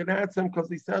Yochanan didn't answer him because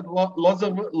he said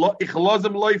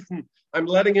I'm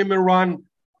letting him run.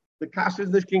 The kasha is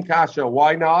nishkin kasha.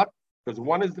 Why not? Because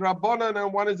one is the Rabbanan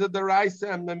and one is the Raisa,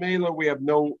 and the Mela we have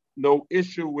no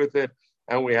issue with it,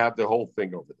 and we have the whole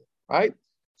thing over there, right?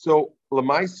 So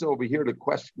Lamaisa over here, the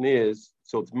question is,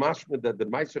 so it's mashma that the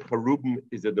Maisa Charubim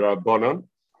is a Rabbanan.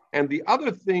 And the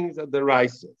other things are the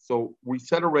Raisa. So we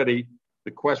said already,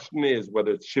 the question is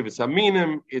whether it's Shivas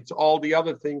Aminim, it's all the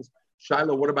other things.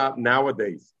 Shiloh, what about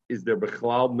nowadays? Is there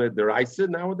Bechlal the Raisa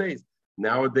nowadays?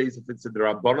 Nowadays, if it's a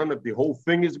Rabbanon, if the whole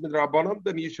thing is with Rabbanon,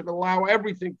 then you should allow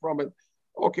everything from it.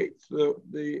 Okay, so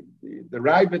the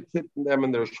Ravid tipping them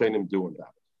and the Rishonim doing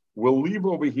that. We'll leave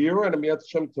over here, and Amiyat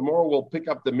Shem tomorrow we'll pick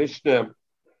up the Mishnah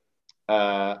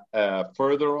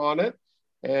further on it.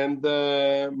 And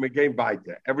Megain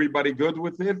Baita. Everybody good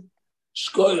with it?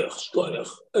 Shkoyach.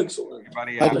 Excellent.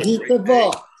 Everybody have a great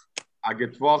day.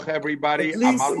 Agetvach, everybody.